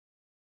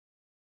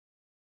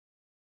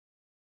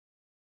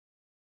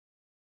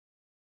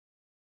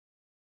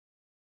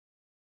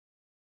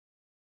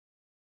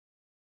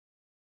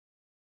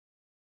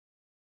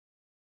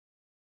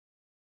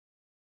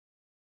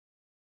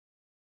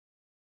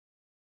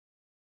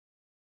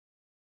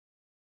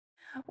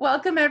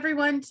Welcome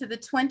everyone to the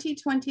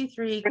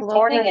 2023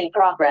 Recording in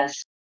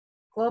progress.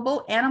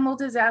 Global Animal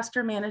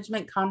Disaster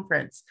Management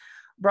Conference,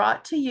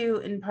 brought to you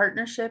in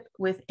partnership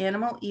with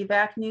Animal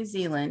Evac New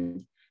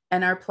Zealand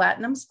and our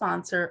platinum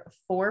sponsor,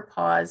 4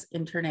 Paws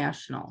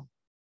International.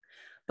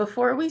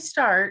 Before we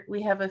start,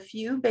 we have a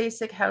few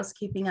basic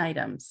housekeeping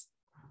items.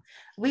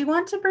 We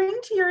want to bring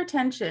to your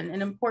attention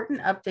an important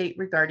update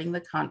regarding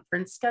the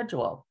conference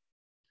schedule.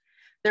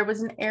 There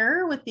was an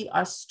error with the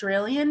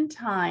Australian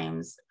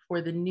times for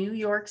the New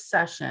York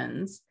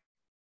sessions,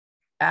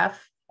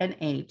 F and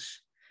H,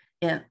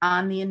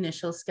 on the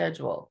initial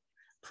schedule.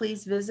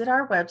 Please visit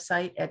our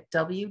website at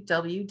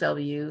www.gadmc.org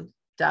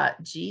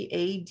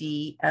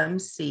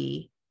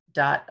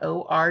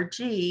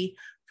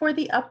for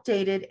the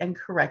updated and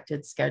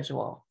corrected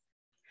schedule.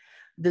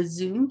 The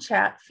Zoom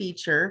chat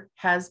feature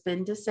has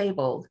been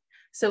disabled,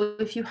 so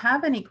if you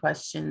have any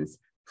questions,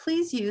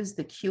 please use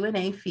the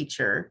Q&A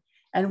feature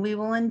and we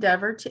will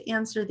endeavor to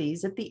answer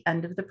these at the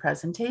end of the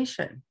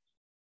presentation.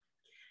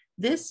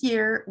 This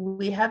year,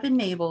 we have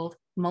enabled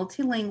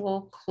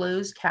multilingual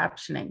closed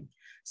captioning.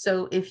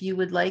 So if you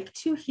would like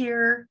to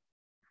hear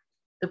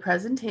the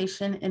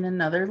presentation in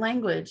another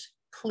language,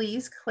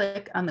 please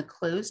click on the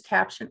closed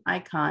caption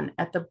icon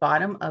at the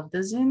bottom of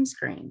the Zoom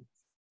screen.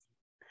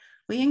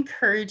 We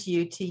encourage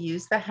you to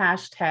use the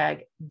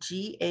hashtag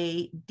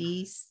GADMC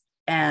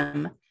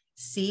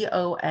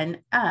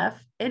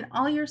in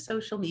all your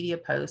social media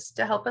posts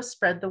to help us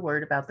spread the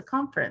word about the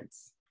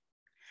conference.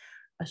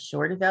 A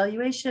short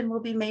evaluation will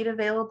be made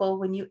available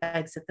when you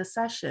exit the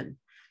session.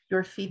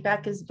 Your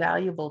feedback is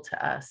valuable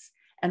to us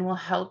and will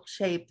help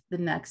shape the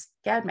next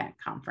GADMC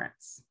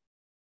conference.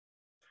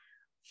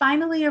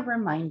 Finally, a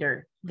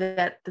reminder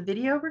that the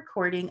video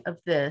recording of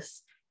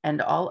this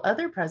and all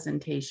other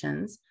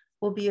presentations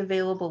will be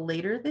available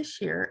later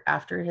this year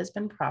after it has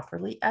been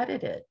properly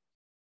edited.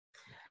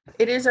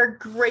 It is our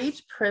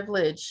great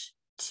privilege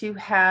to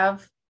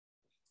have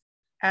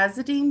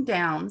Azzedine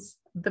Downs,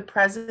 the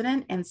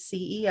president and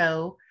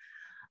CEO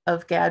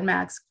of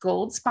GADMC's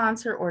gold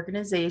sponsor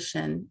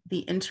organization, the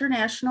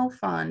International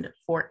Fund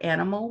for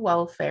Animal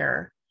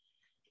Welfare,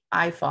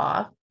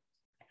 IFAW,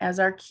 as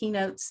our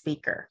keynote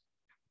speaker.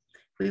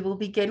 We will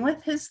begin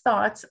with his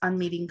thoughts on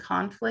meeting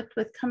conflict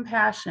with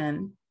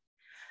compassion,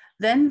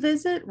 then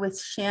visit with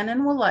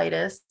Shannon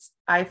Walajtys,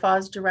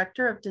 IFAW's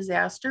Director of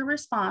Disaster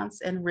Response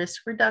and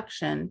Risk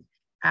Reduction,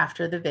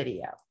 after the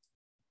video.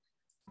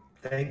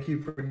 Thank you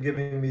for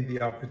giving me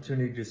the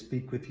opportunity to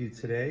speak with you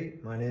today.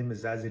 My name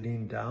is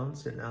Azzedine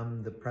Downs, and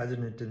I'm the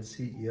President and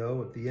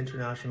CEO of the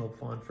International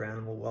Fund for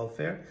Animal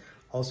Welfare,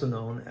 also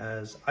known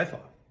as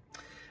IFAW.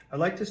 I'd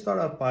like to start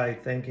off by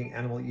thanking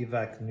Animal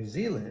Evac New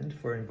Zealand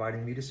for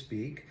inviting me to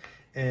speak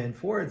and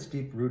for its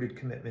deep-rooted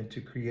commitment to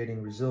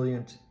creating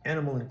resilient,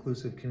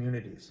 animal-inclusive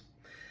communities.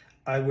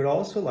 I would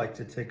also like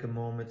to take a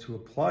moment to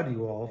applaud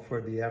you all for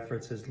the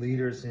efforts as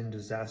leaders in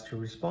disaster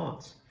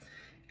response.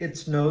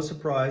 It's no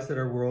surprise that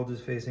our world is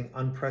facing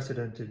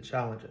unprecedented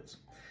challenges,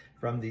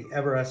 from the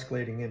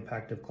ever-escalating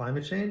impact of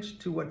climate change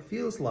to what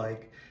feels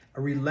like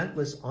a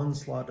relentless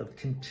onslaught of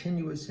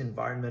continuous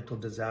environmental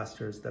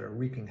disasters that are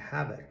wreaking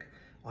havoc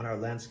on our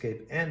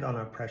landscape and on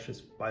our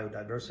precious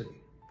biodiversity.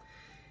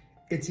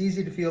 It's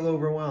easy to feel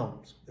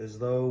overwhelmed, as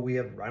though we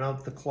have run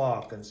out the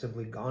clock and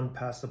simply gone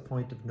past the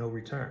point of no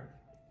return.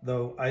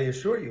 Though I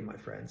assure you, my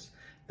friends,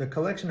 the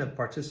collection of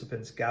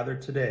participants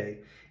gathered today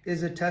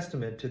is a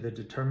testament to the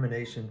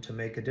determination to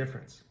make a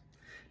difference,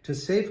 to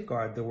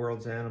safeguard the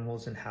world's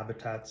animals and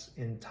habitats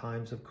in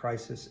times of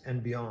crisis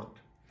and beyond.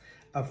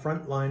 A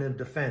front line of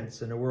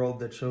defense in a world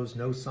that shows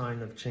no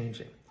sign of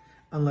changing,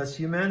 unless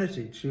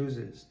humanity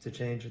chooses to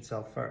change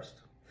itself first.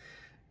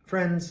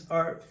 Friends,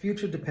 our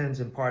future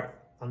depends in part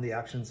on the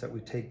actions that we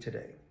take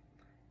today,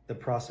 the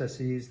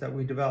processes that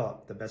we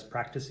develop, the best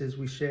practices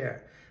we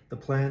share, the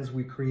plans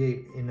we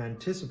create in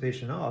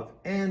anticipation of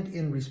and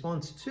in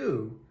response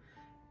to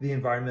the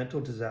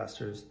environmental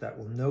disasters that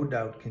will no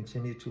doubt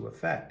continue to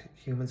affect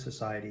human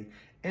society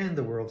and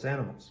the world's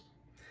animals.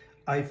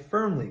 I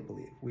firmly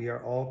believe we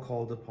are all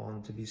called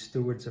upon to be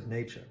stewards of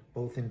nature,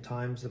 both in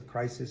times of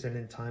crisis and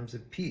in times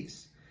of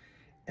peace.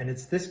 And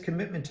it's this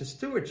commitment to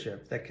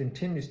stewardship that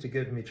continues to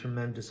give me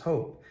tremendous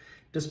hope,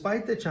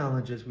 despite the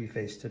challenges we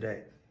face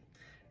today.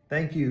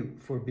 Thank you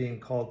for being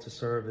called to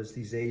serve as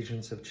these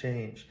agents of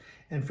change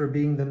and for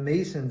being the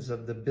masons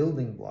of the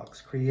building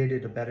blocks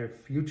created a better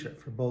future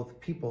for both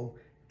people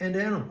and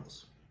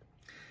animals.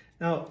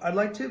 Now, I'd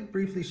like to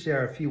briefly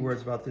share a few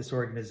words about this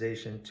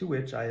organization to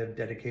which I have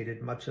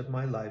dedicated much of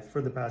my life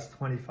for the past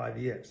 25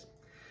 years.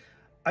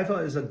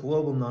 IFAW is a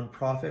global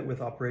nonprofit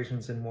with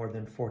operations in more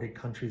than 40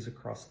 countries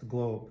across the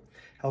globe,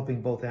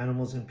 helping both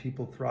animals and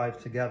people thrive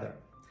together.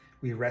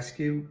 We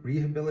rescue,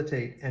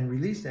 rehabilitate, and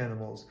release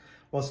animals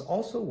whilst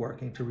also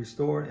working to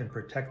restore and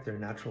protect their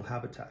natural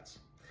habitats.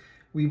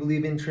 We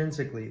believe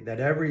intrinsically that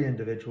every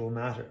individual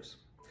matters.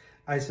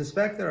 I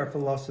suspect that our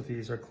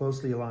philosophies are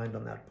closely aligned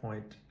on that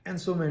point, and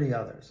so many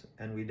others,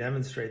 and we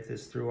demonstrate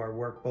this through our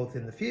work both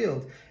in the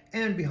field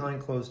and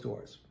behind closed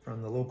doors,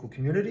 from the local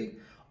community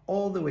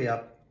all the way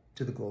up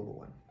to the global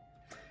one.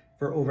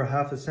 For over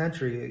half a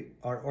century,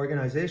 our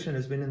organization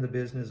has been in the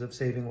business of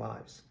saving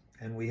lives,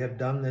 and we have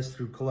done this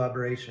through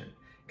collaboration,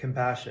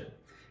 compassion,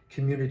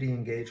 community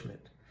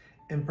engagement,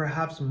 and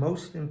perhaps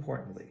most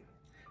importantly,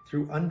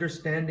 through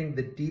understanding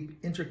the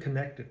deep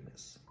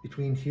interconnectedness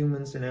between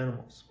humans and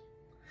animals.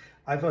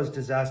 IFA's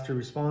disaster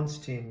response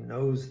team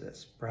knows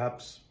this,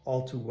 perhaps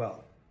all too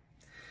well.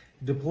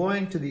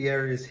 Deploying to the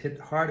areas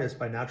hit hardest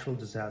by natural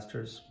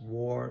disasters,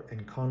 war,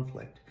 and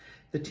conflict,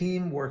 the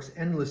team works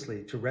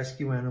endlessly to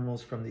rescue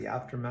animals from the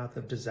aftermath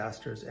of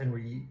disasters and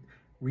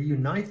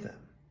reunite them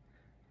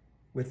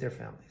with their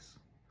families,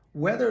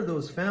 whether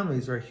those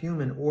families are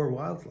human or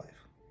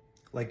wildlife.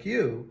 Like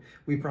you,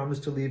 we promise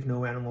to leave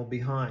no animal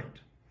behind.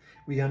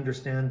 We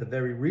understand the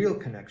very real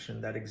connection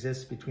that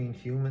exists between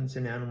humans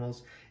and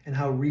animals and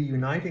how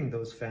reuniting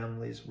those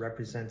families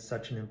represents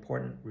such an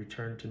important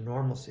return to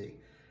normalcy,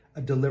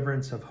 a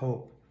deliverance of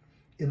hope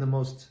in the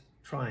most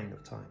trying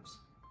of times.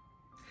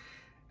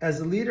 As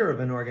the leader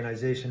of an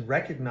organization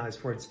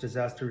recognized for its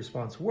disaster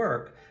response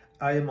work,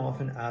 I am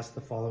often asked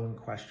the following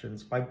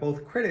questions by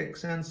both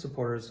critics and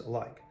supporters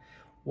alike.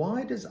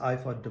 Why does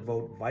IFA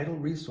devote vital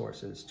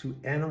resources to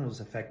animals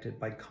affected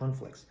by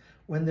conflicts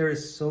when there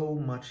is so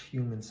much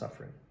human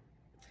suffering?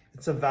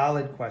 It's a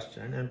valid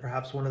question, and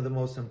perhaps one of the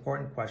most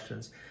important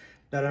questions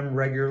that I'm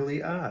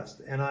regularly asked.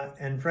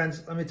 And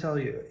friends, let me tell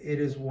you, it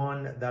is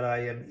one that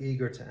I am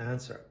eager to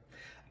answer.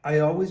 I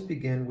always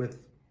begin with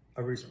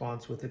a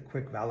response with a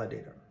quick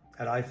validator.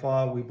 At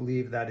IFA, we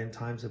believe that in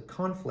times of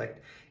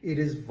conflict, it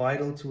is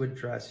vital to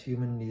address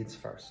human needs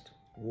first.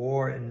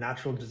 War and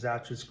natural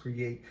disasters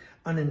create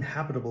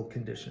uninhabitable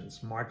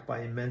conditions marked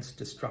by immense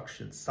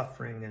destruction,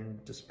 suffering,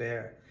 and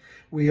despair.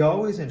 We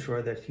always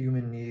ensure that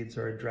human needs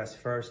are addressed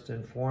first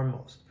and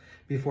foremost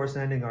before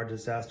sending our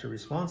disaster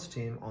response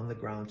team on the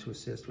ground to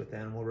assist with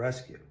animal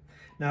rescue.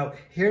 Now,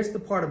 here's the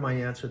part of my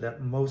answer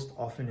that most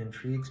often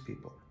intrigues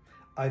people.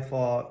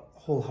 IFA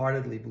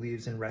wholeheartedly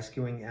believes in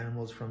rescuing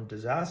animals from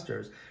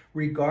disasters,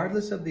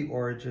 regardless of the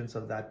origins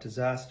of that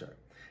disaster,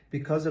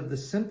 because of the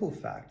simple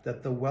fact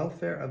that the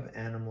welfare of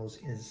animals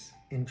is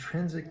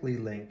intrinsically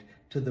linked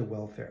to the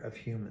welfare of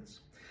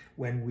humans.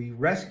 When we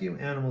rescue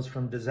animals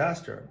from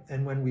disaster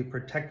and when we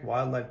protect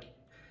wildlife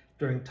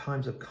during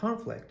times of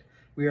conflict,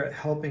 we are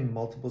helping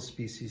multiple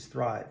species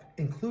thrive,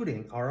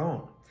 including our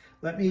own.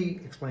 Let me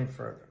explain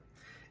further.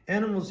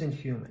 Animals and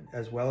human,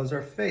 as well as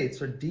our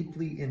fates, are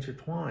deeply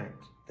intertwined.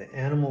 The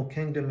animal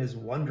kingdom is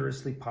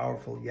wondrously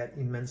powerful, yet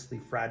immensely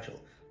fragile,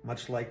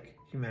 much like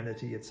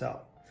humanity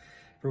itself.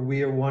 For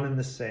we are one and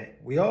the same.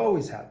 We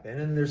always have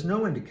been, and there's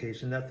no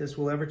indication that this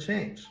will ever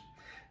change.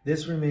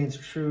 This remains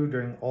true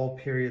during all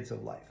periods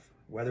of life,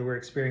 whether we're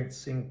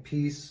experiencing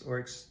peace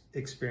or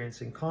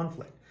experiencing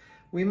conflict.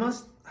 We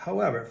must,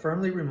 however,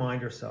 firmly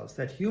remind ourselves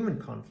that human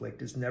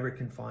conflict is never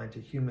confined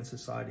to human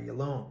society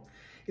alone.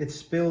 It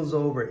spills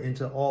over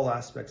into all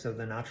aspects of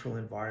the natural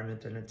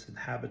environment and its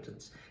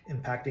inhabitants,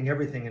 impacting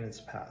everything in its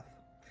path.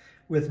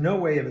 With no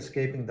way of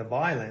escaping the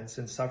violence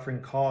and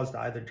suffering caused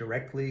either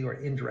directly or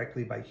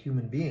indirectly by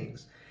human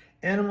beings,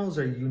 animals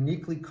are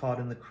uniquely caught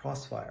in the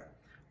crossfire,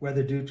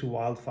 whether due to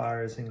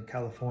wildfires in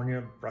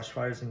California,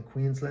 brushfires in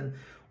Queensland,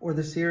 or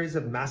the series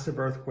of massive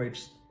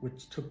earthquakes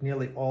which took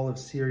nearly all of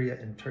Syria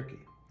and Turkey.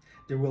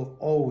 There will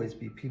always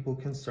be people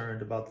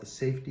concerned about the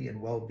safety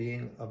and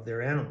well-being of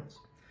their animals.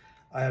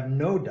 I have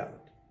no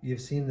doubt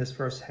you've seen this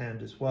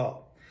firsthand as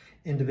well.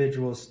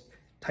 Individuals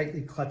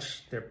tightly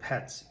clutch their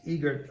pets,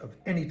 eager of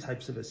any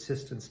types of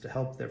assistance to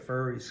help their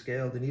furry,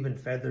 scaled, and even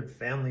feathered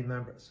family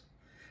members.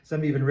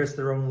 Some even risk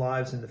their own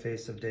lives in the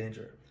face of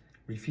danger,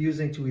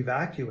 refusing to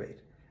evacuate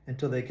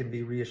until they can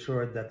be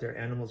reassured that their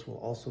animals will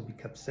also be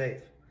kept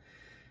safe.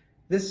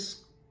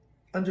 This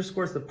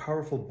underscores the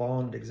powerful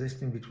bond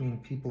existing between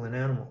people and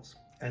animals,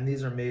 and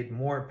these are made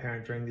more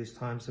apparent during these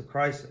times of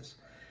crisis.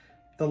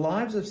 The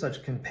lives of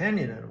such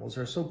companion animals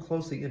are so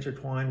closely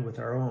intertwined with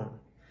our own.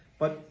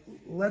 But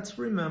let's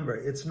remember,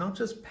 it's not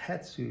just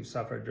pets who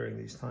suffer during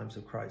these times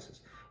of crisis.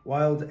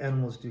 Wild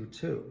animals do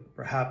too.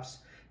 Perhaps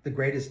the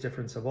greatest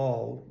difference of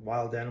all,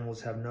 wild animals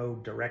have no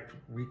direct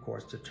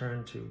recourse to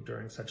turn to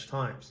during such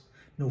times.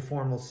 No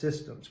formal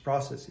systems,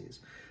 processes,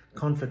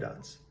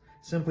 confidants.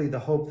 Simply the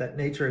hope that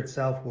nature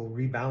itself will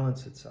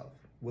rebalance itself,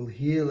 will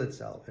heal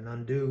itself and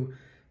undo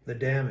the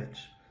damage,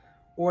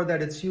 or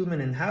that its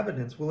human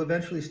inhabitants will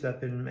eventually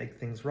step in and make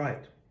things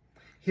right.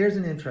 Here's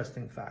an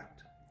interesting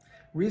fact.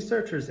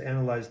 Researchers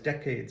analyzed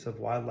decades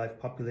of wildlife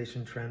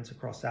population trends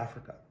across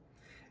Africa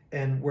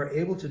and were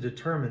able to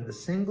determine the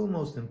single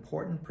most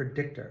important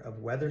predictor of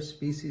whether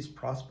species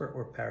prosper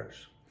or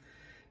perish.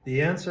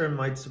 The answer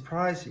might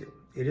surprise you.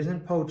 It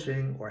isn't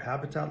poaching or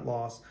habitat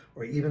loss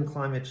or even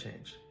climate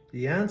change.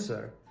 The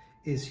answer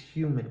is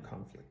human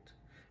conflict.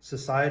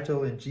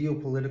 Societal and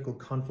geopolitical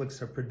conflicts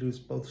have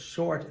produced both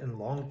short and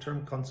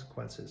long-term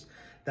consequences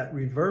that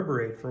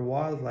reverberate for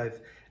wildlife,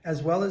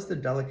 as well as the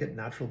delicate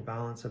natural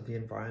balance of the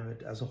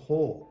environment as a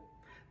whole.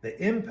 The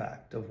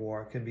impact of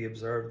war can be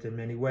observed in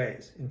many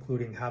ways,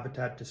 including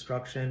habitat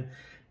destruction,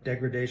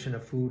 degradation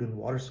of food and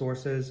water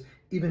sources,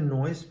 even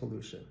noise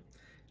pollution.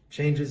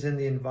 Changes in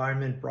the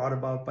environment brought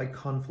about by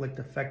conflict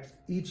affect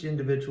each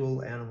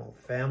individual animal,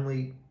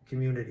 family,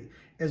 community,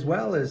 as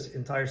well as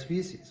entire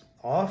species.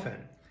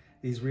 Often,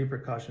 these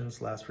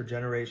repercussions last for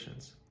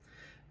generations.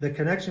 The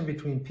connection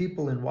between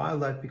people and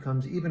wildlife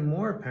becomes even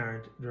more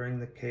apparent during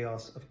the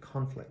chaos of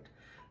conflict.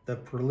 The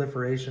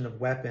proliferation of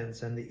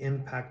weapons and the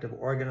impact of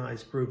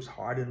organized groups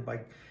hardened by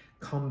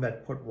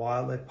combat put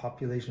wildlife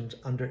populations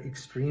under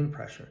extreme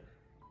pressure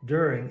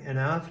during and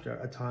after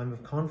a time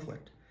of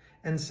conflict.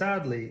 And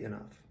sadly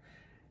enough,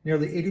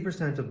 nearly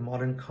 80% of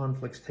modern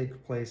conflicts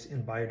take place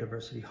in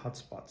biodiversity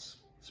hotspots,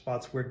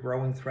 spots where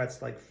growing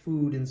threats like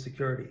food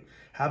insecurity,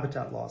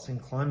 habitat loss,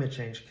 and climate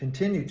change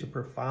continue to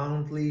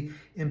profoundly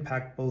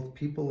impact both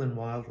people and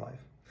wildlife.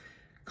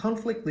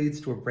 Conflict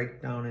leads to a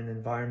breakdown in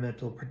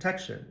environmental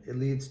protection. It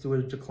leads to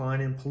a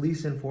decline in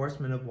police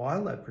enforcement of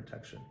wildlife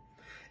protection.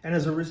 And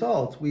as a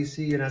result, we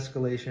see an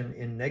escalation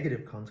in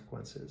negative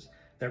consequences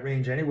that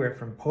range anywhere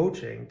from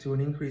poaching to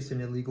an increase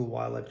in illegal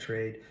wildlife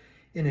trade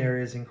in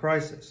areas in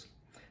crisis.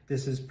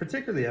 This is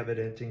particularly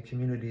evident in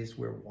communities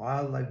where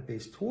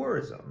wildlife-based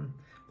tourism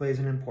plays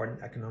an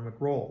important economic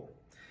role.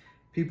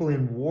 People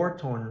in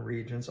war-torn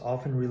regions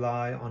often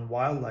rely on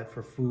wildlife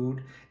for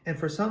food and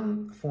for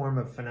some form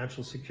of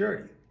financial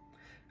security.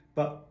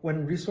 But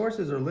when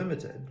resources are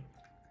limited,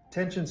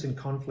 tensions and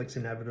conflicts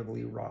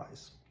inevitably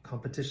rise.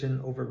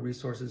 Competition over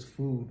resources,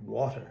 food,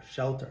 water,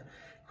 shelter,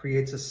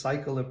 creates a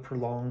cycle of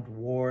prolonged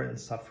war and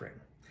suffering.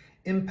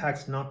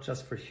 Impacts not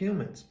just for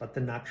humans, but the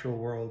natural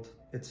world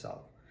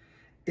itself.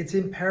 It's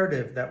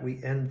imperative that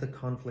we end the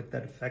conflict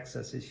that affects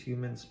us as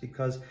humans,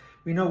 because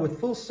we know with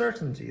full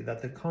certainty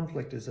that the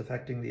conflict is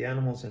affecting the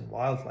animals and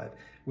wildlife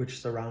which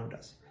surround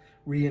us.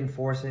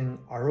 Reinforcing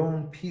our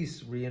own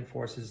peace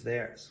reinforces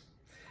theirs.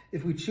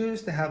 If we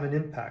choose to have an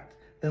impact,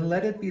 then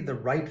let it be the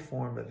right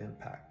form of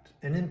impact,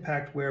 an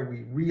impact where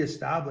we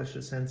reestablish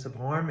a sense of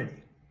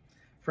harmony.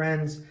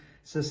 Friends,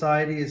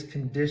 society is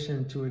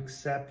conditioned to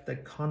accept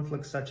that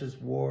conflicts such as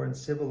war and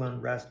civil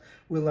unrest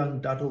will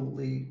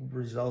undoubtedly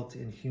result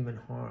in human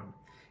harm.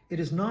 It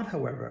is not,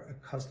 however,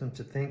 accustomed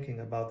to thinking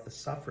about the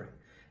suffering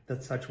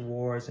that such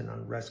wars and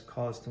unrest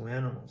cause to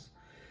animals.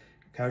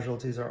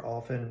 Casualties are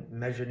often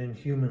measured in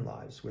human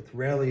lives, with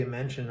rarely a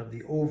mention of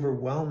the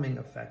overwhelming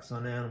effects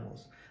on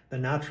animals, the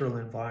natural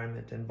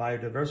environment, and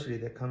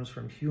biodiversity that comes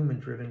from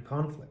human-driven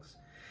conflicts.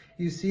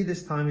 You see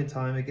this time and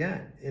time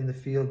again in the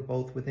field,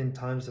 both within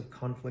times of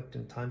conflict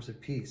and times of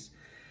peace,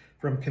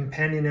 from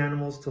companion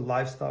animals to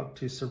livestock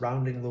to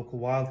surrounding local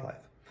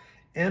wildlife.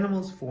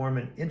 Animals form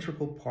an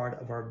integral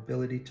part of our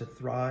ability to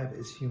thrive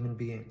as human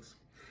beings.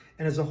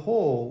 And as a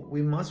whole,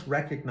 we must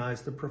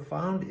recognize the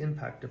profound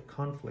impact of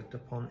conflict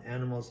upon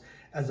animals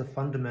as a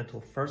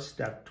fundamental first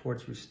step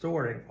towards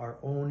restoring our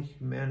own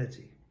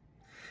humanity.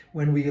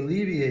 When we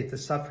alleviate the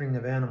suffering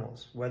of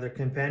animals, whether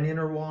companion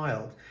or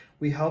wild,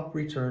 we help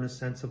return a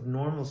sense of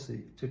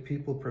normalcy to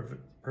people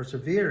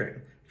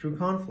persevering through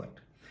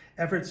conflict.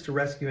 Efforts to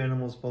rescue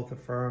animals both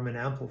affirm and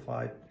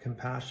amplify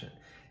compassion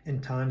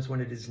in times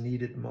when it is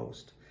needed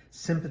most.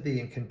 Sympathy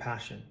and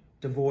compassion,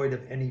 devoid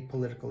of any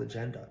political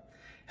agenda.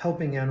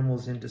 Helping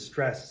animals in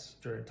distress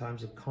during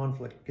times of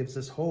conflict gives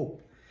us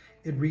hope.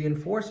 It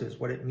reinforces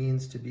what it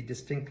means to be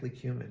distinctly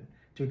human,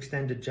 to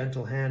extend a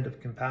gentle hand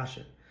of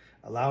compassion,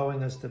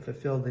 allowing us to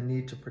fulfill the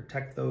need to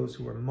protect those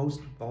who are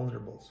most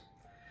vulnerable.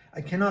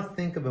 I cannot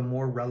think of a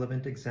more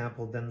relevant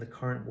example than the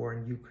current war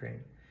in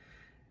Ukraine.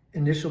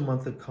 Initial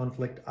month of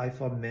conflict,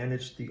 IFA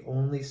managed the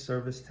only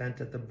service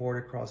tent at the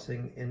border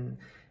crossing in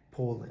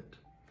Poland,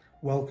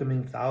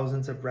 welcoming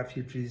thousands of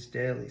refugees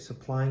daily,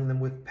 supplying them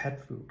with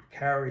pet food,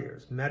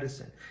 carriers,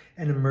 medicine,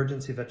 and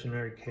emergency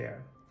veterinary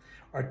care.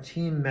 Our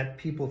team met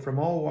people from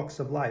all walks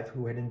of life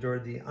who had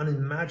endured the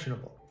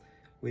unimaginable.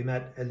 We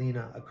met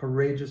Elena, a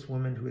courageous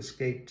woman who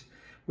escaped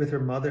with her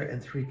mother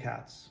and 3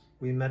 cats.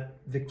 We met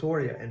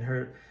Victoria and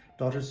her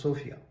daughter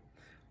Sophia,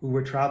 who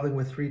were traveling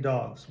with 3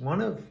 dogs,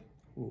 one of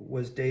who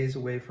was days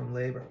away from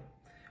labor.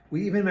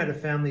 We even met a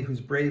family whose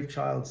brave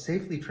child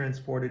safely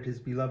transported his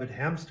beloved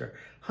hamster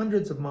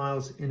hundreds of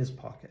miles in his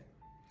pocket.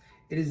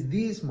 It is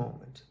these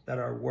moments that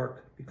our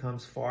work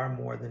becomes far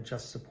more than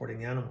just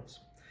supporting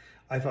animals.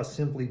 IFA's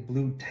simply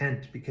blue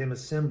tent became a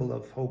symbol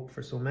of hope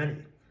for so many,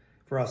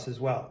 for us as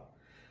well.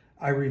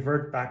 I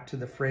revert back to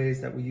the phrase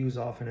that we use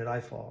often at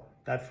IFA.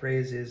 That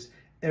phrase is,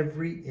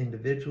 every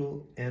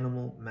individual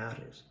animal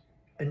matters,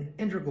 an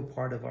integral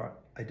part of our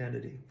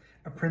identity,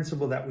 a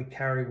principle that we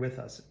carry with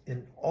us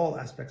in all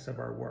aspects of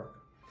our work.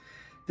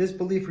 This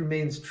belief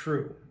remains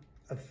true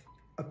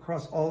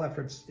across all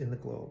efforts in the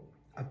globe.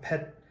 A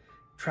pet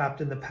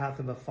trapped in the path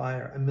of a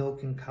fire, a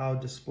milking cow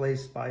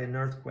displaced by an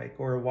earthquake,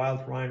 or a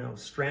wild rhino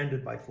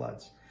stranded by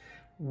floods.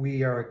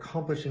 We are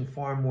accomplishing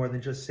far more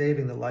than just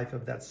saving the life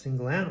of that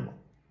single animal.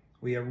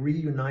 We are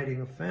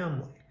reuniting a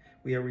family.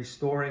 We are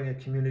restoring a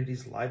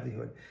community's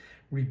livelihood,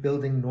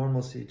 rebuilding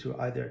normalcy to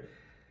either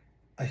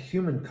a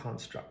human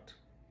construct.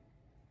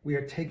 We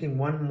are taking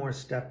one more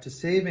step to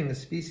saving a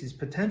species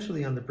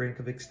potentially on the brink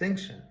of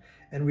extinction,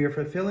 and we are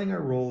fulfilling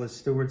our role as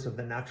stewards of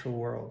the natural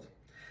world.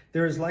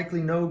 There is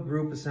likely no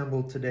group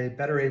assembled today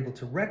better able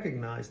to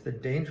recognize the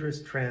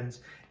dangerous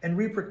trends and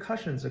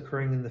repercussions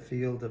occurring in the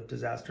field of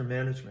disaster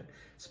management,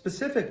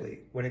 specifically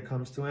when it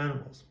comes to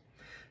animals.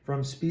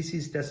 From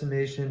species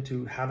decimation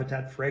to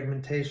habitat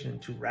fragmentation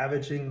to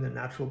ravaging the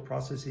natural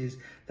processes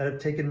that have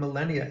taken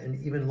millennia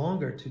and even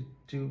longer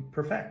to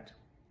perfect.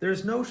 There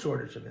is no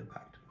shortage of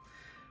impact.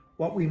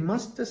 What we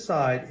must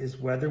decide is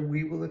whether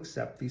we will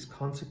accept these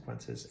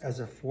consequences as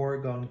a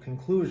foregone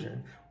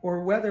conclusion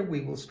or whether we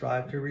will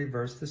strive to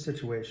reverse the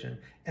situation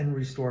and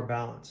restore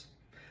balance.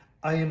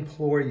 I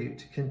implore you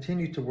to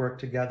continue to work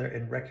together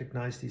and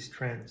recognize these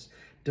trends,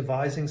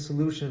 devising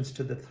solutions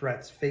to the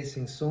threats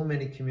facing so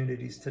many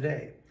communities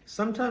today.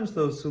 Sometimes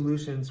those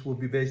solutions will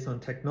be based on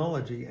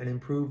technology and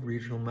improved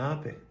regional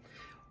mapping,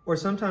 or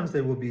sometimes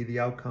they will be the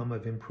outcome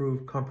of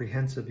improved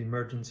comprehensive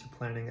emergency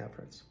planning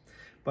efforts.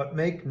 But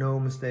make no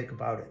mistake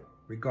about it,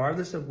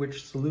 regardless of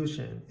which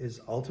solution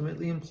is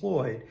ultimately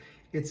employed,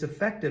 its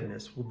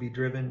effectiveness will be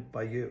driven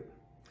by you.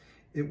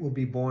 It will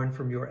be born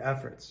from your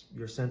efforts,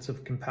 your sense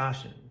of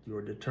compassion,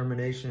 your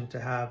determination to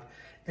have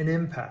an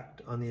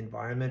impact on the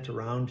environment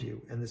around you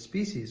and the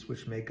species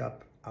which make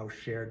up our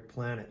shared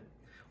planet,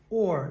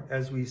 or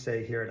as we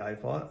say here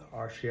at IFAW,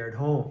 our shared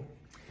home.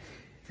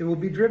 It will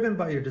be driven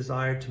by your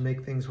desire to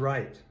make things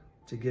right,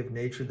 to give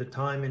nature the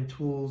time and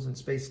tools and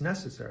space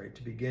necessary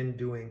to begin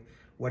doing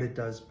what it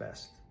does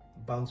best,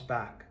 bounce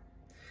back.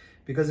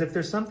 Because if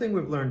there's something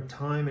we've learned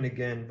time and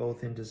again,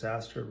 both in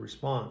disaster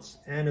response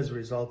and as a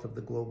result of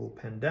the global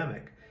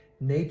pandemic,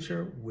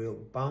 nature will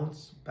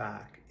bounce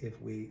back if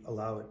we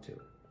allow it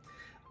to.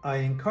 I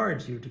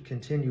encourage you to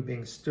continue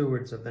being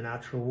stewards of the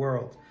natural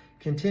world,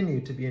 continue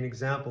to be an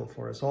example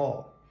for us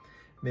all.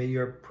 May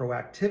your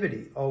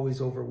proactivity always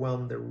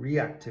overwhelm the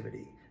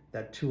reactivity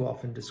that too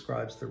often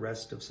describes the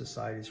rest of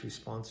society's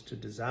response to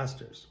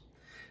disasters.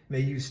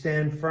 May you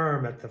stand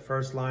firm at the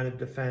first line of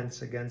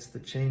defense against the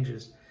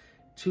changes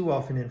too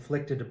often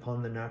inflicted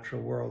upon the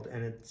natural world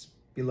and its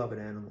beloved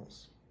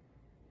animals.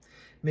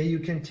 May you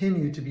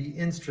continue to be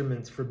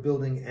instruments for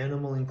building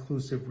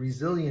animal-inclusive,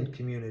 resilient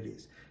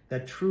communities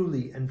that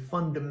truly and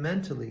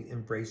fundamentally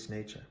embrace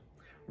nature,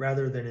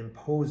 rather than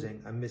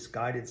imposing a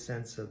misguided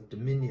sense of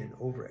dominion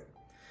over it.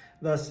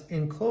 Thus,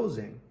 in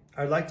closing,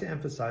 I'd like to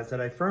emphasize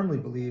that I firmly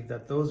believe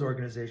that those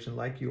organizations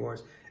like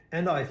yours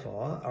and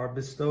IFAW are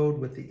bestowed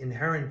with the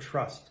inherent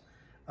trust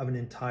of an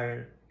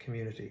entire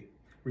community,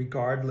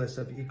 regardless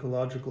of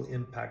ecological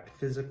impact,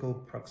 physical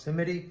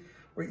proximity,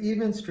 or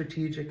even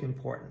strategic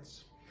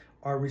importance.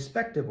 Our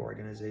respective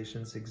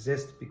organizations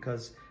exist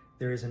because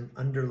there is an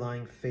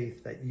underlying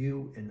faith that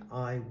you and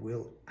I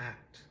will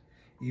act.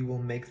 You will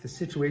make the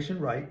situation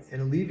right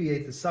and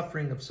alleviate the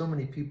suffering of so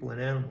many people and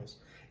animals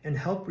and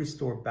help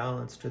restore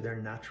balance to their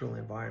natural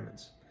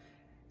environments.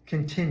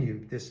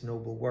 Continue this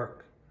noble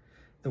work,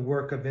 the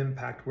work of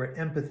impact where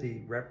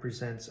empathy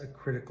represents a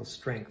critical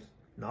strength,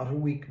 not a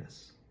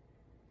weakness.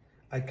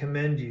 I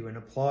commend you and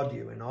applaud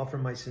you and offer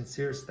my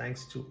sincerest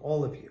thanks to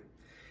all of you.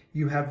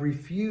 You have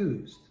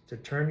refused to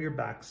turn your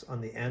backs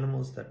on the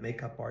animals that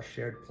make up our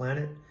shared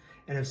planet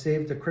and have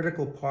saved a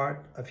critical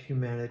part of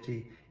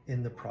humanity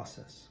in the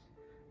process.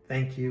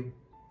 Thank you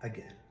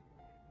again.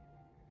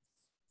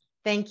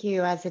 Thank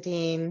you,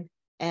 Azzedine.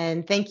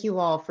 And thank you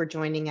all for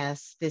joining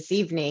us this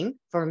evening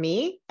for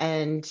me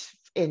and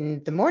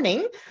in the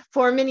morning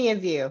for many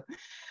of you.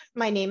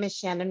 My name is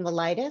Shannon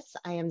Walajtys.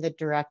 I am the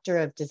Director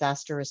of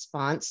Disaster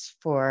Response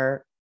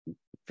for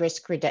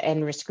Risk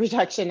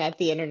Reduction at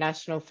the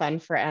International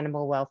Fund for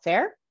Animal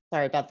Welfare.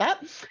 Sorry about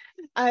that.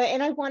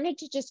 And I wanted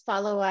to just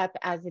follow up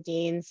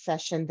Azzedine's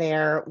session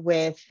there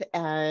with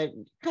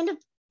kind of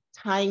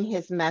tying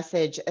his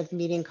message of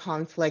meeting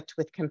conflict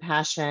with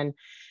compassion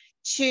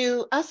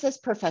to us as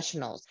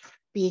professionals,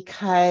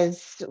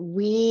 because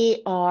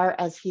we are,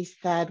 as he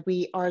said,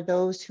 we are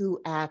those who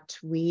act.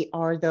 We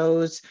are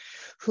those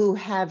who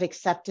have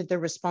accepted the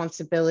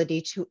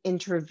responsibility to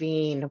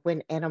intervene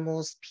when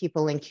animals,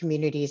 people, and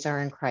communities are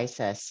in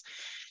crisis.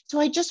 So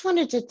I just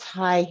wanted to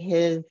tie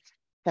his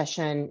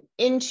session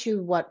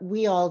into what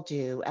we all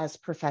do as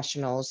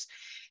professionals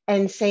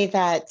and say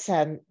that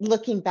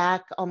looking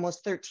back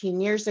almost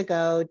 13 years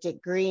ago,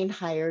 Dick Green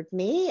hired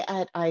me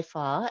at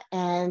IFAW,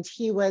 and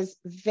he was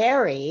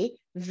very,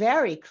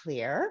 very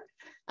clear,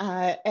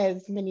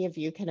 as many of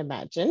you can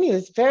imagine, he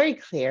was very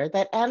clear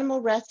that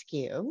animal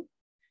rescue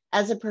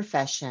as a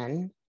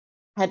profession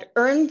had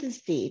earned the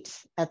seat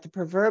at the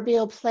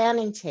proverbial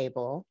planning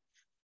table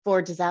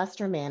for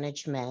disaster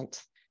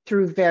management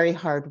through very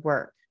hard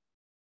work.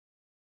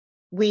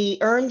 We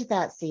earned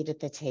that seat at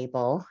the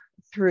table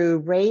through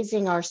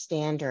raising our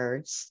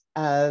standards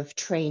of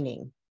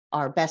training,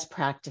 our best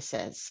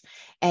practices,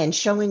 and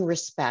showing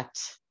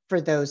respect for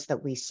those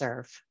that we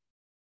serve.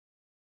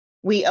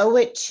 We owe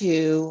it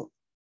to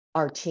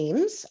our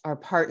teams, our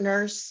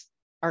partners,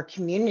 our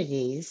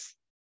communities,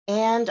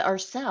 and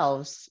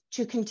ourselves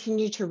to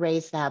continue to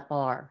raise that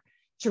bar,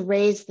 to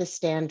raise the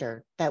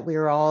standard that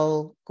we're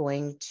all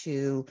going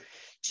to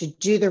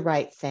do the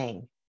right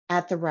thing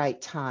at the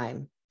right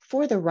time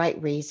for the right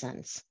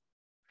reasons.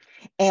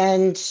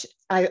 And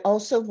I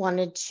also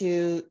wanted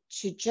to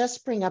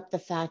just bring up the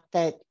fact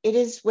that it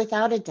is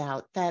without a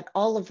doubt that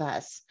all of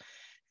us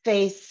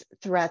face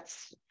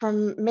threats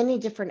from many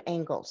different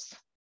angles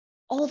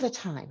all the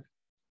time,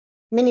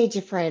 many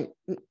different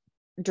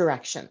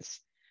directions.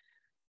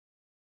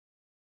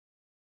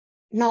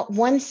 Not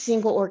one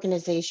single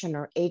organization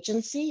or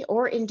agency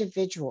or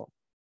individual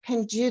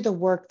can do the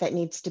work that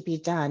needs to be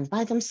done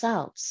by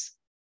themselves.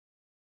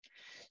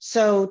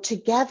 So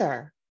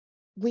together,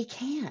 we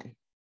can.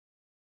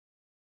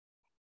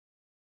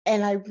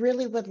 And I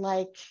really would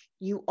like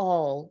you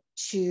all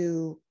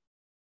to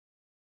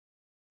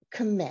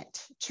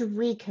commit, to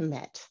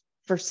recommit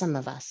for some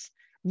of us,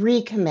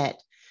 recommit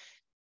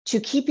to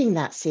keeping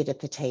that seat at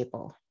the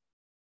table.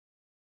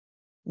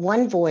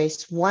 One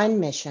voice, one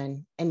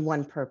mission, and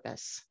one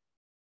purpose.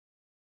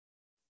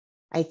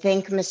 I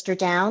thank Mr.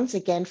 Downs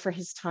again for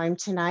his time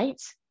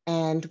tonight,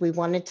 and we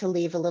wanted to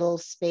leave a little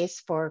space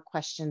for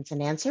questions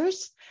and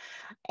answers,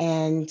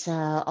 and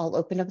I'll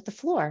open up the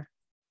floor.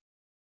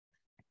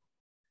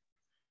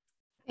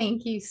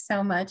 Thank you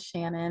so much,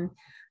 Shannon.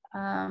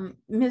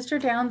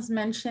 Mr. Downs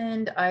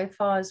mentioned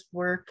IFAW's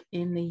work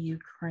in the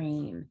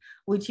Ukraine.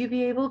 Would you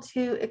be able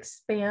to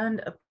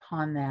expand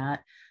upon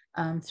that?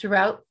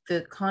 Throughout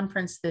the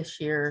conference this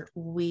year,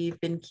 we've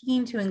been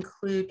keen to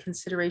include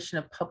consideration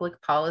of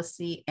public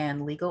policy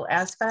and legal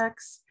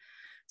aspects.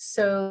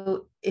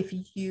 So if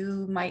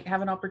you might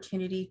have an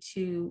opportunity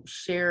to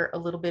share a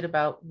little bit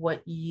about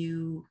what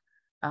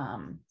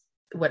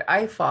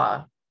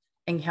IFAW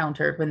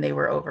encountered when they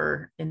were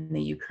over in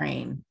the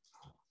Ukraine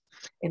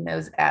in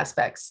those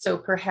aspects. So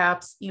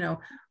perhaps,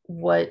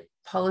 what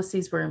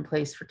policies were in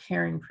place for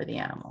caring for the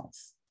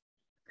animals.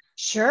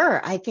 Sure,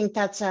 I think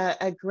that's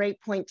a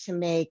great point to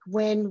make.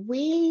 When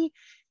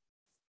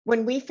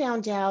we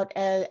found out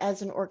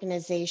as an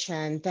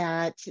organization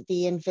that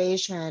the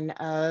invasion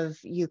of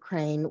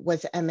Ukraine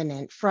was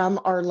imminent from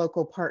our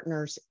local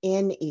partners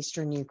in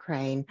Eastern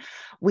Ukraine,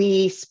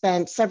 we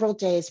spent several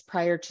days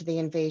prior to the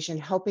invasion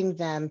helping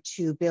them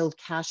to build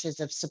caches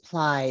of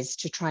supplies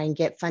to try and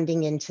get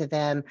funding into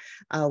them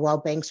while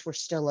banks were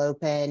still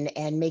open,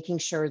 and making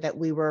sure that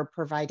we were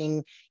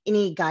providing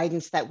any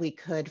guidance that we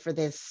could for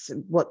this,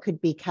 what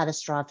could be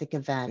catastrophic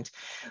event.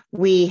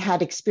 We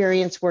had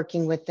experience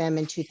working with them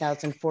in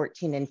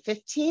 2014 and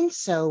 15,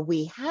 so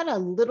we had a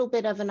little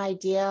bit of an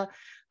idea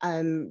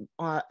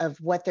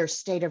of what their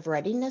state of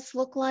readiness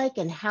looked like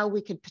and how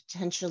we could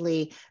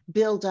potentially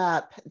build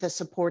up the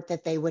support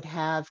that they would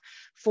have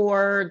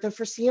for the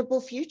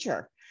foreseeable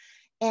future.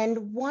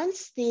 And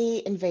once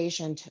the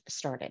invasion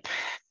started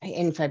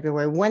in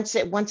February, once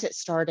it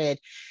started,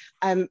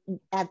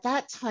 at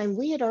that time,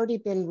 we had already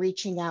been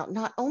reaching out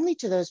not only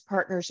to those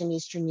partners in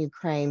Eastern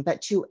Ukraine,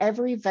 but to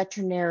every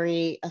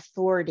veterinary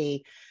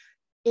authority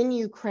in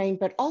Ukraine,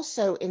 but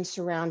also in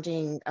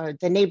surrounding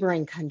the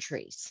neighboring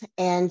countries.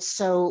 And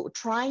so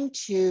trying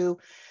to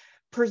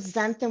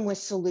present them with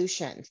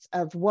solutions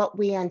of what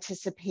we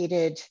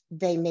anticipated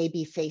they may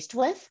be faced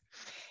with.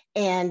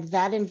 And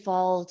that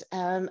involved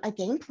a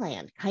game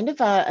plan, kind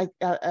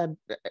of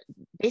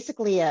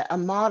basically a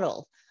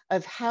model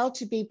of how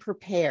to be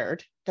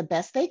prepared the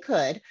best they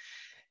could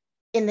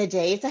in the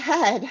days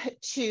ahead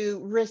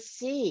to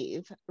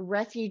receive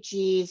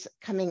refugees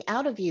coming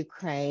out of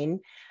Ukraine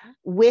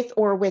with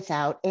or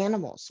without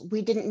animals.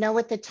 We didn't know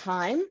at the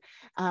time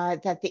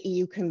that the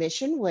EU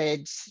Commission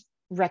would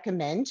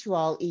recommend to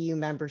all EU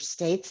member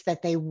states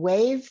that they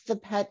waive the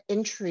pet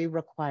entry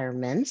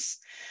requirements.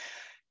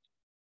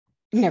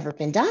 Never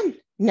been done,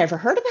 never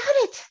heard about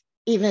it,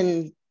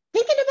 even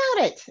thinking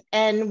about it.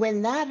 And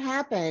when that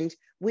happened,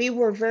 we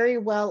were very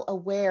well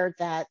aware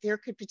that there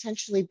could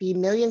potentially be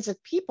millions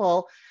of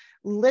people,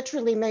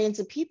 literally millions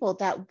of people,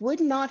 that would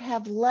not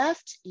have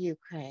left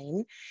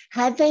Ukraine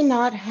had they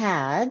not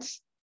had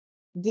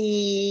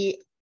the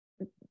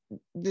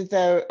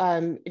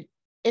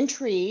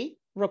entry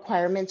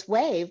requirements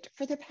waived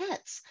for their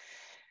pets.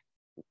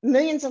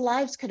 Millions of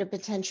lives could have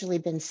potentially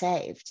been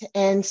saved.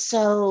 And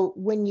so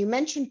when you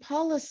mention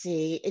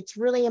policy, it's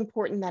really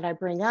important that I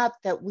bring up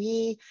that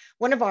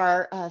one of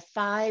our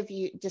 5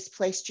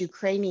 displaced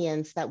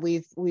Ukrainians that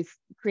we've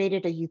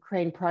created a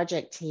Ukraine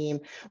project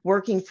team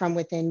working from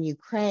within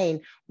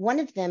Ukraine. One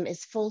of them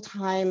is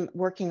full-time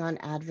working on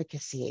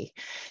advocacy.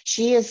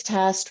 She is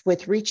tasked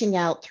with reaching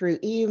out through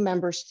EU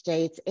member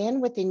states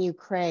and within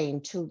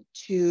Ukraine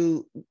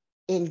to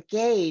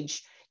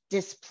engage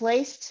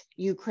displaced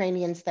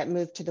Ukrainians that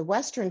moved to the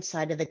western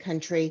side of the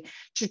country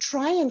to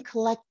try and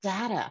collect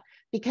data,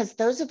 because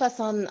those of us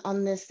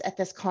at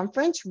this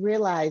conference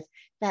realize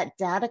that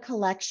data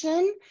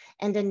collection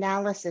and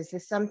analysis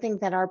is something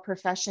that our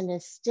profession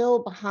is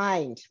still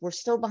behind. We're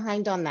still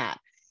behind on that.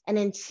 And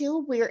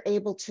until we're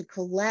able to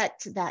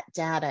collect that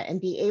data and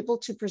be able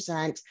to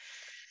present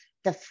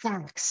the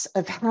facts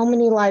of how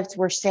many lives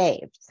were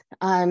saved,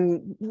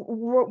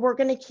 we're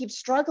going to keep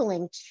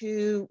struggling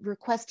to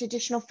request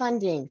additional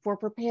funding for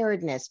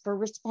preparedness, for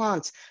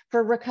response,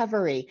 for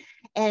recovery.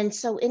 And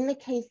so in the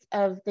case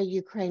of the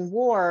Ukraine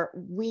war,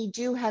 we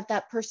do have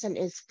that person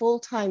is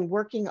full-time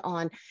working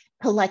on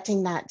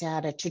collecting that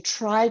data to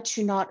try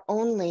to not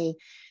only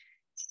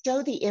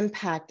show the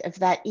impact of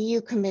that EU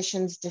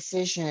Commission's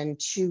decision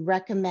to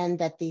recommend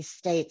that these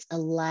states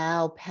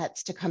allow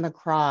pets to come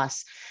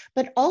across,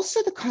 but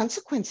also the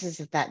consequences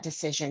of that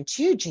decision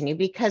too, Ginny,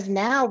 because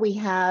now we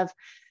have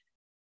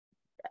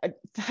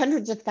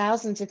hundreds of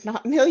thousands, if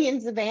not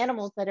millions of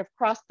animals that have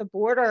crossed the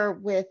border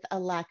with a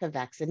lack of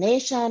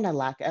vaccination, a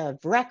lack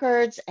of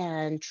records,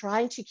 and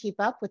trying to keep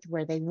up with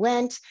where they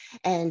went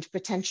and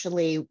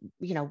potentially,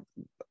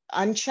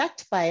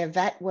 unchecked by a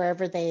vet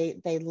wherever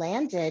they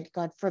landed,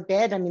 God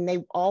forbid. I mean, they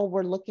all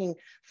were looking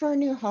for a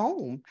new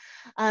home,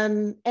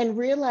 and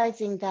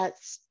realizing that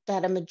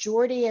a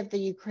majority of the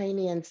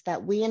Ukrainians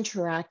that we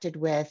interacted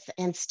with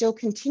and still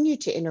continue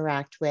to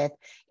interact with,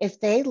 if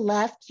they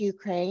left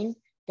Ukraine,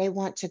 they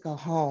want to go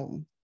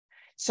home.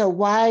 So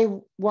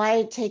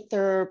why take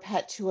their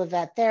pet to a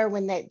vet there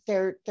when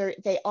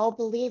they all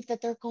believe that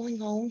they're going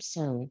home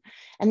soon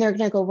and they're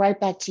going to go right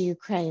back to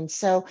Ukraine?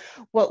 So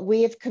what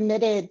we have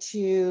committed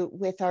to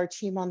with our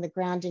team on the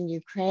ground in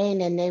Ukraine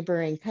and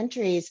neighboring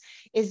countries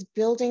is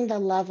building the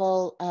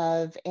level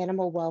of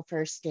animal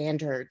welfare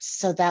standards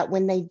so that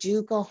when they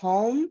do go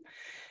home,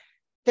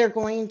 they're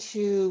going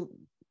to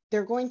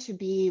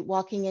be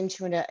walking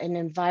into an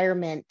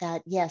environment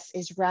that, yes,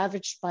 is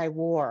ravaged by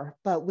war,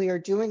 but we are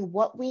doing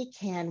what we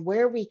can,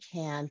 where we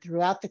can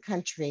throughout the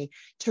country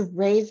to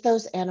raise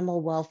those animal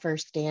welfare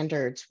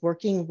standards,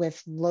 working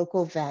with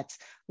local vets,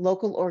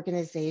 local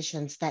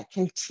organizations that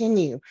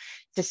continue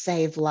to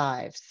save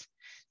lives.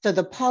 So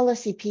the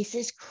policy piece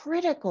is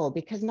critical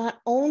because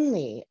not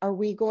only are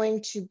we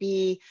going to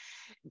be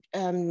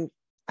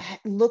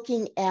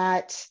looking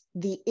at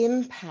the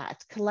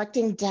impact,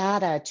 collecting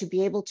data to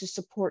be able to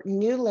support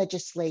new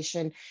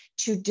legislation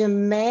to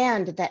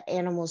demand that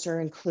animals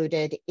are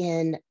included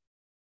in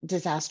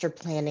disaster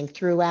planning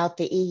throughout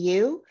the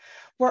EU,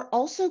 we're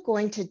also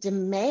going to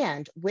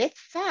demand with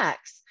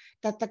facts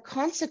that the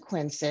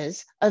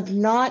consequences of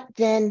not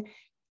then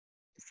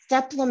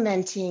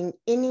supplementing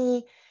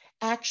any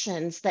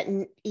actions that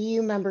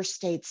EU member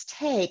states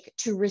take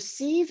to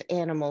receive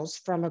animals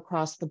from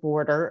across the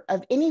border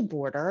of any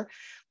border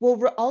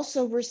will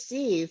also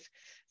receive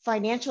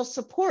financial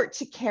support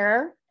to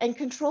care and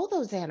control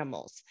those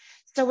animals.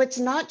 So it's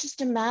not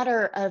just a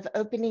matter of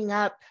opening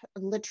up,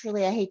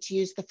 literally, I hate to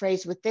use the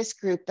phrase with this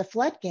group, the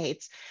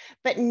floodgates,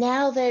 but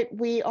now that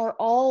we are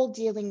all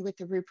dealing with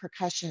the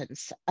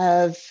repercussions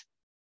of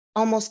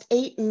almost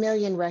 8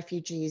 million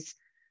refugees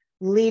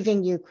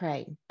leaving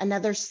Ukraine,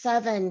 another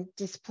 7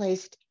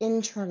 displaced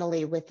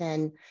internally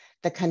within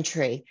the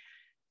country.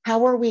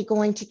 How are we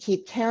going to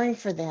keep caring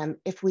for them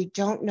if we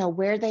don't know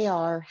where they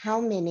are, how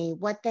many,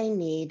 what they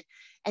need,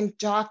 and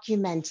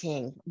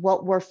documenting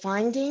what we're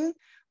finding,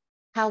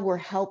 how we're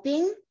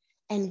helping,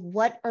 and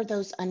what are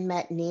those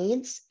unmet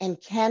needs?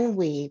 And can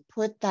we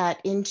put that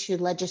into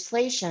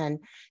legislation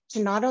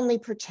to not only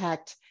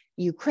protect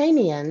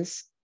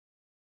Ukrainians,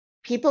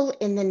 people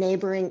in the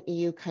neighboring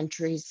EU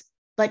countries,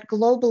 but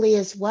globally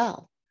as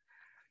well?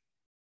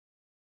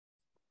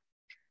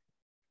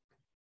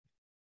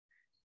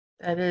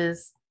 That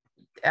is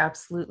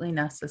absolutely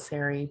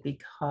necessary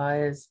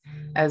because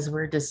as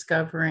we're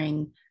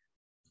discovering,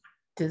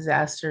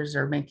 disasters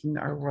are making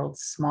our world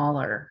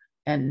smaller.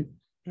 And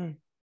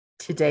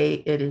today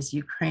it is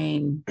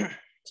Ukraine,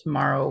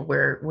 tomorrow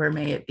where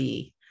may it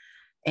be?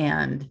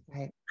 And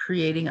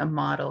creating a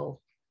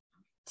model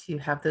to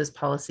have those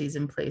policies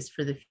in place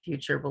for the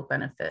future will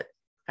benefit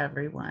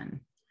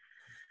everyone.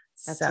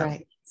 That's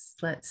right.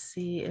 Let's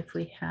see if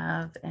we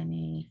have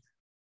any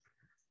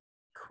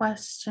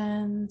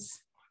questions.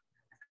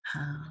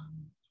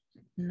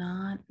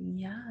 Not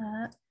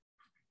yet.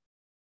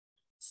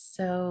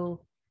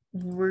 So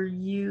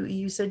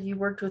you said you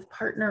worked with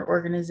partner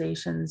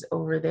organizations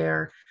over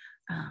there.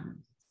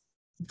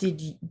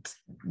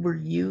 Were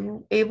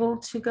you able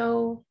to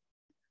go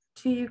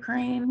to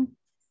Ukraine?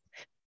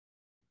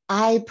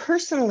 I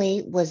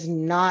personally was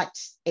not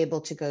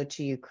able to go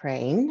to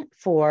Ukraine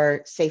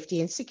for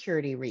safety and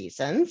security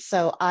reasons.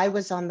 So I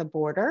was on the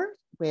border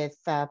with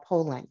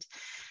Poland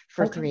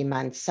for 3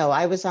 months. So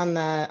I was on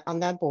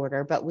that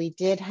border, but we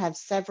did have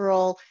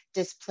several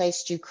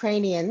displaced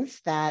Ukrainians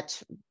that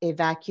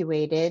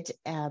evacuated,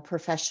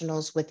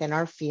 professionals within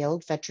our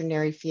field,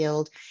 veterinary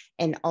field,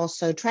 and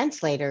also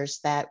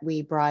translators that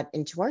we brought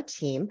into our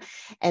team.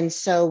 And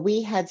so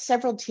we had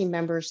several team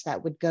members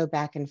that would go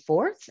back and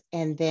forth.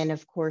 And then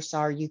of course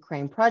our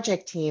Ukraine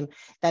project team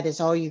that is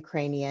all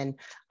Ukrainian,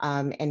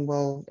 and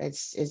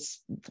is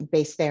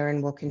based there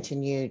and will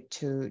continue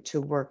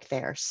to work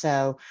there.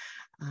 So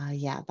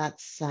yeah,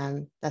 that's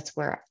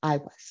where I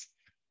was.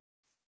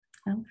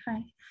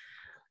 Okay.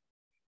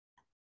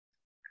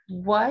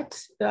 What?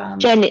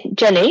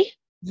 Jenny?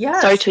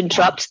 Yes. Sorry to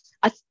interrupt.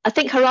 I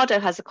think Gerardo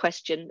has a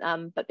question,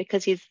 but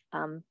because he's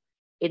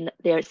in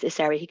this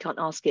area, he can't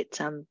ask it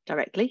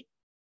directly.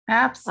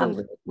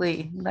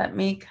 Absolutely. Let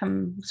me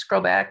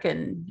scroll back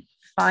and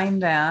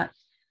find that.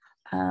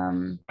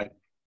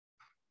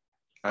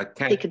 I He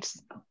can't. could.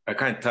 I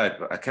can't type.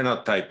 I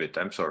cannot type it.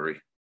 I'm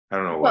sorry. I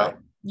don't know why. Well,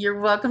 you're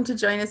welcome to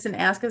join us and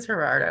ask us,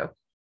 Gerardo.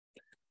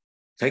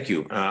 Thank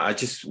you. I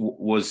just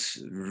was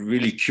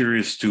really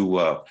curious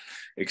to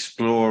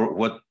explore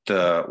what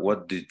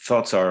the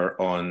thoughts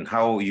are on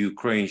how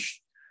Ukraine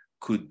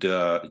could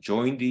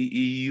join the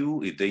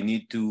EU if they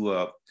need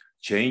to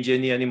change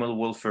any animal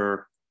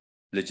welfare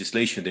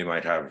legislation they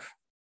might have.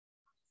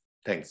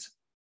 Thanks.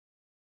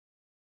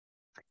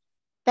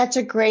 That's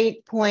a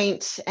great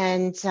point.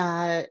 And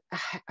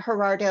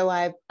Gerardo,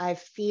 I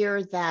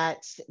fear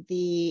that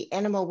the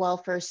animal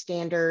welfare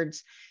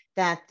standards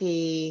that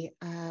the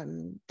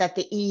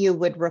EU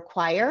would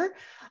require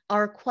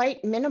are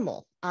quite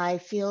minimal. I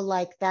feel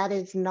like that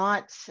is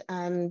not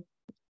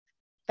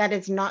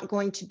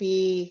going to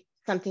be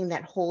something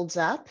that holds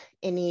up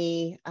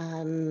any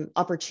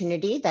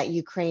opportunity that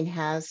Ukraine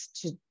has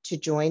to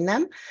join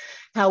them.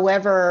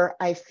 However,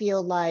 I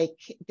feel like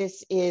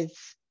this is,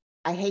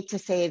 I hate to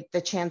say,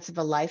 the chance of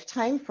a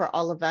lifetime for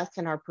all of us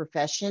in our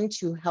profession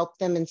to help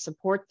them and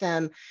support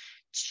them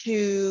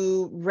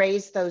to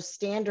raise those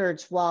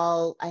standards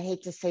while, I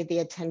hate to say, the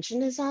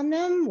attention is on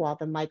them, while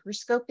the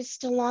microscope is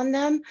still on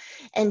them,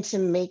 and to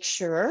make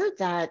sure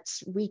that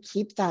we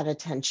keep that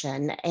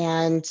attention.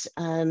 And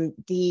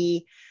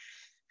the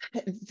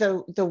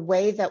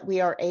way that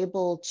we are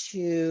able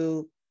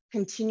to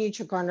continue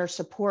to garner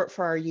support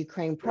for our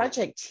Ukraine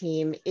project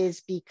team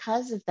is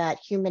because of that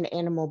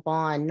human-animal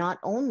bond, not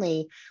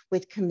only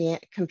with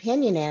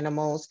companion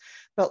animals,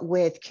 but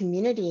with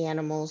community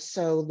animals,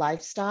 so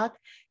livestock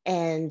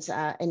and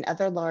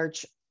other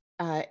large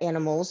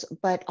animals,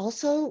 but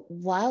also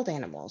wild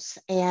animals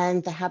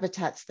and the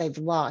habitats they've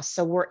lost.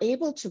 So we're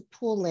able to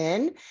pull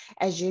in,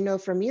 as you know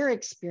from your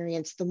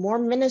experience, the more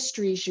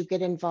ministries you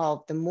get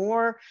involved, the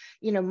more,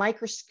 you know,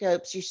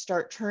 microscopes you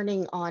start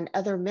turning on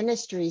other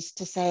ministries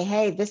to say,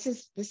 hey, this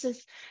is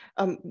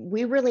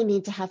we really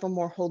need to have a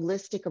more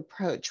holistic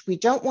approach. We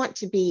don't want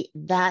to be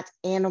that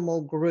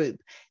animal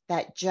group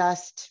that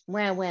just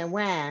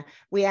wah.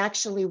 We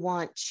actually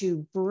want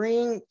to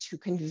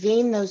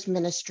convene those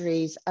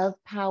ministries of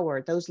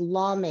power, those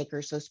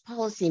lawmakers, those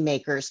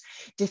policymakers,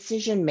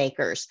 decision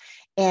makers,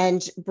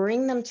 and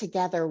bring them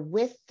together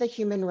with the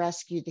human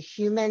rescue, the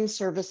human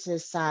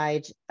services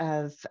side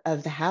of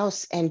the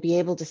house, and be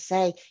able to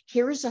say,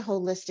 here is a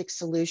holistic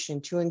solution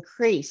to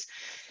increase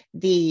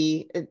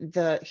the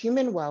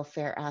human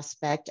welfare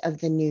aspect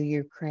of the new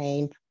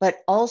Ukraine, but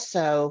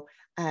also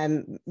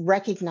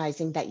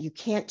recognizing that you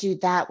can't do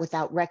that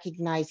without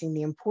recognizing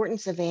the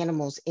importance of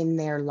animals in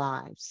their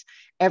lives,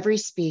 every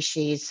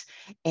species,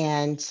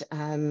 and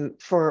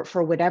for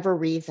whatever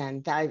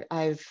reason.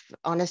 I've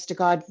honest to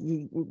God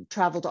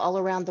traveled all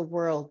around the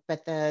world,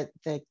 but the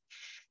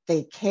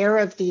care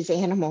of these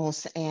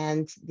animals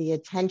and the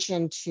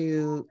attention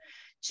to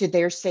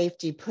their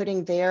safety,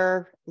 putting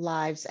their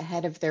lives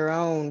ahead of their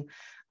own.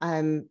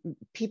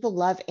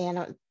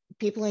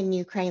 People in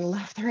Ukraine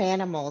love their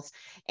animals,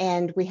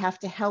 and we have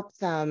to help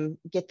them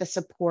get the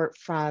support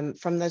from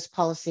those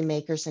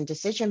policymakers and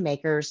decision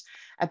makers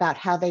about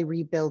how they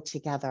rebuild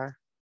together.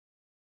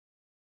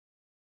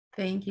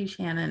 Thank you,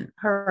 Shannon.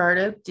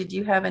 Gerardo, did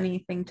you have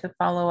anything to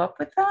follow up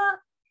with that?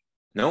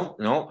 No,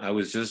 I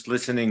was just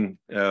listening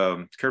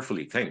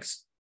carefully.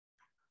 Thanks.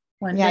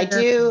 Yeah,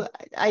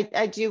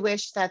 I do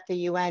wish that the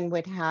UN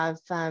would have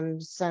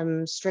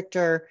some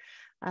stricter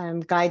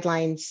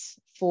guidelines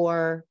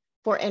for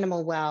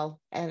animal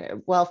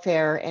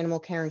welfare, animal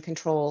care and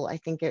control. I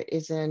think it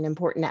is an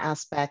important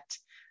aspect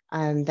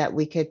that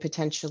we could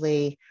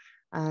potentially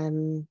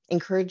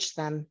encourage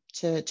them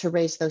to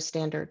raise those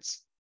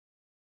standards.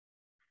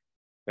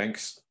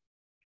 Thanks.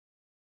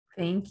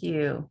 Thank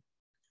you.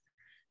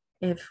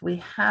 If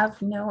we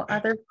have no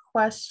other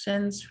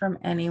questions from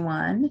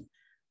anyone,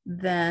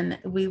 then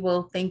we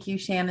will thank you,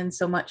 Shannon,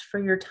 so much for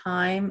your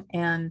time,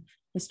 and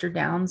Mr.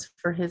 Downs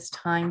for his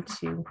time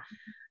to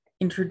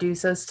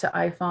introduce us to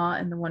IFAW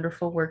and the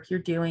wonderful work you're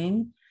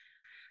doing.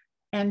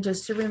 And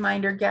just a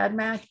reminder,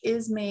 GADMC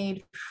is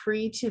made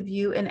free to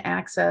view and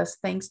access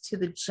thanks to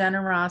the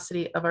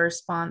generosity of our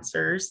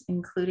sponsors,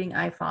 including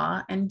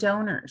IFAW and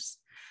donors.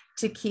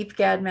 To keep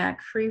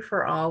GADMC free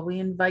for all, we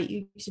invite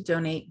you to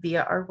donate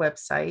via our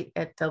website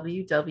at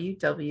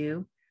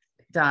www.gadmc.org.